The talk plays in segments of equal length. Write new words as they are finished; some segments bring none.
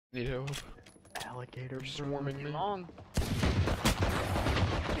Need help. Alligator Swarming me. long.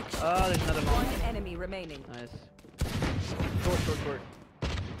 Oh, there's another long. One enemy remaining. Nice. Short.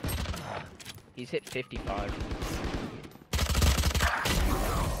 He's hit 55.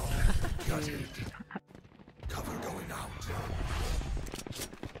 Got it. Cover going out.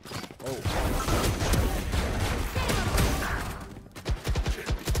 Oh.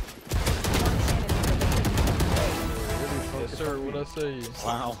 Yes, sir. What I say?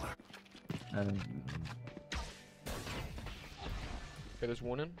 Wow. Okay, there's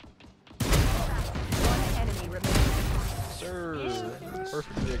one in. One enemy remaining. Sir.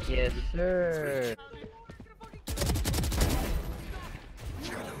 Perfectly executed. Yes, sir.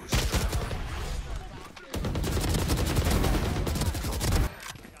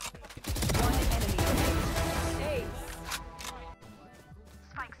 One enemy remaining. Ace.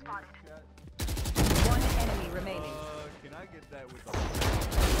 Spike spotted. One enemy remaining. Can I get that with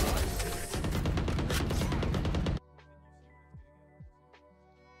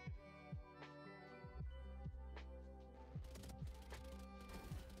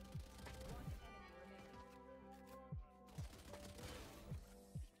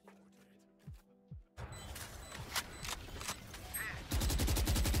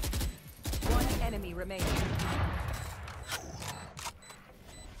One enemy remaining.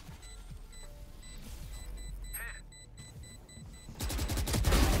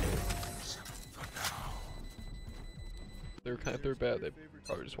 If they're bad, they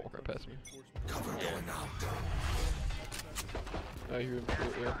probably just walk right past me. Cover going out. I hear him.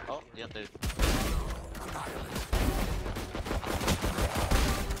 Yeah. Oh, yeah, dude.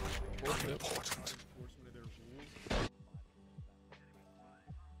 Important.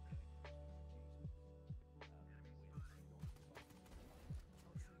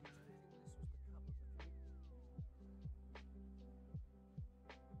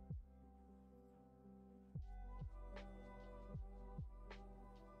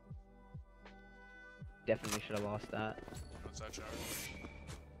 Definitely should have lost that. outside shower?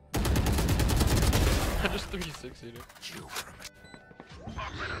 I just 360'd it.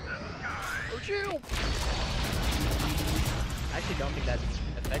 Oh, chill! I actually don't think that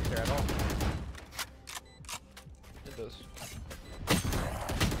affects her at all. It does.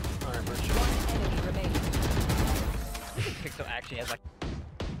 Alright, bro. One enemy remaining. Pixel actually has like.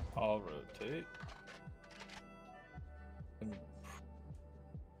 I'll rotate.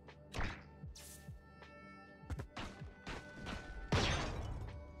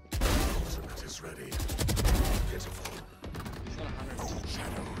 Ultimate is ready. Pitiful. He's got 100.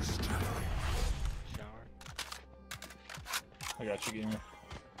 Shadows traveling. Shower. I got you, gamer.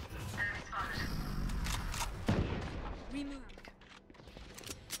 Removed.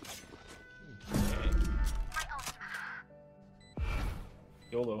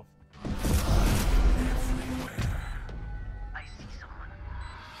 YOLO. I see someone.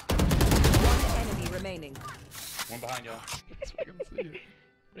 One enemy remaining. One behind y'all. Let's make him see it.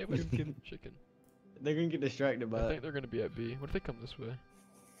 Maybe we can give him chicken. They're gonna get distracted by I it. think they're gonna be at B. What if they come this way?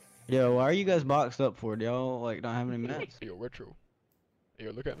 Yo, why are you guys boxed up for? Do y'all like don't have any minutes? Yo, retro.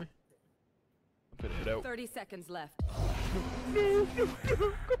 Yo, look at me. I'm finna head out. 30 seconds left. No, come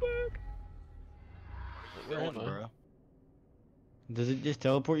back. Where am I? Bro. Does it just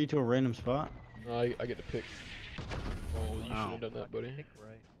teleport you to a random spot? No, I get to pick. Oh, you should Wow. have done that, buddy.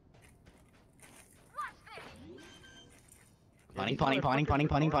 Punting. 90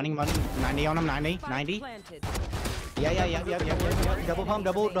 on him, 90. Spike 90. planted. Yeah. Double pump,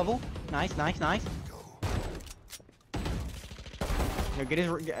 double. Nice. Yo, get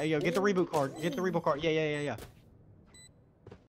the reboot card. Yeah.